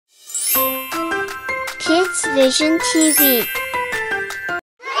KidsVision TV.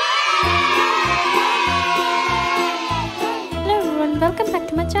 Hello everyone, welcome back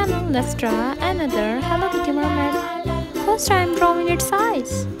to my channel. Let's draw another Hello Kitty Mermaid. First I am drawing its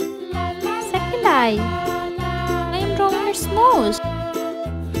eyes. Second eye, I am drawing its nose.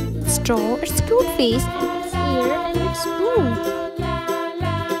 Let's draw its cute face and its ear and its blue.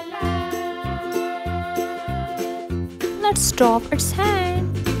 Let's draw its hand.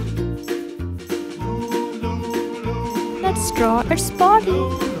 Let's draw its body.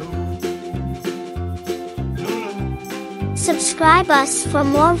 Subscribe us for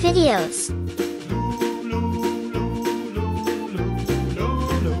more videos.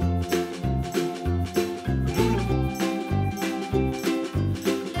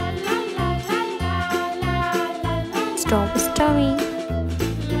 Let's draw its tummy.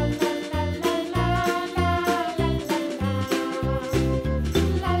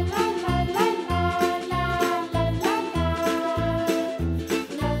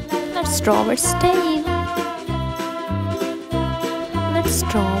 Let's draw its tail. Let's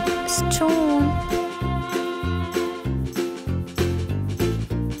draw a stone.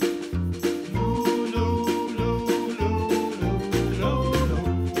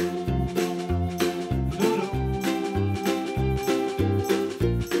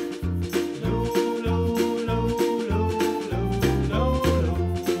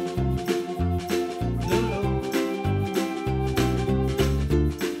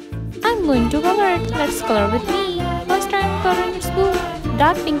 I'm going to color it. Let's color with me. First I'm coloring its blue,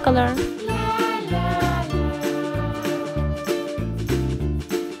 dark pink color.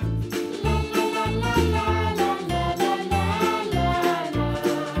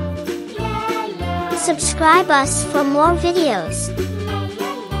 Subscribe us for more videos.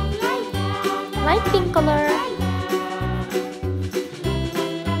 Light pink color.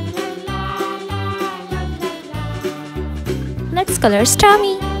 Let's color its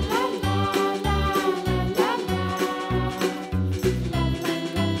tummy.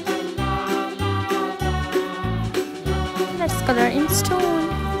 Let's color in stone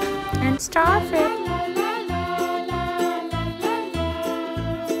and starfish.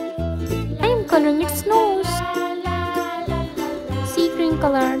 I am coloring its nose. Sea green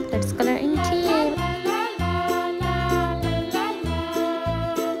color. Let's color in tail.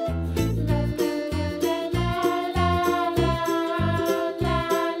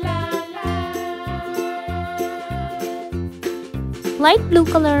 Light blue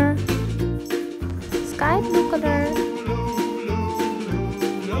color. Sky blue color.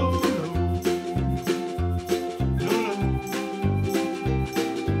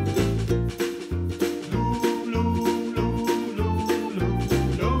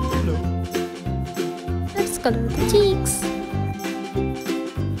 Let's color the cheeks.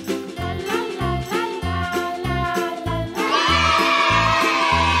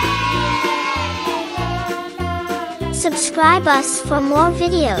 Subscribe us for more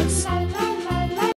videos.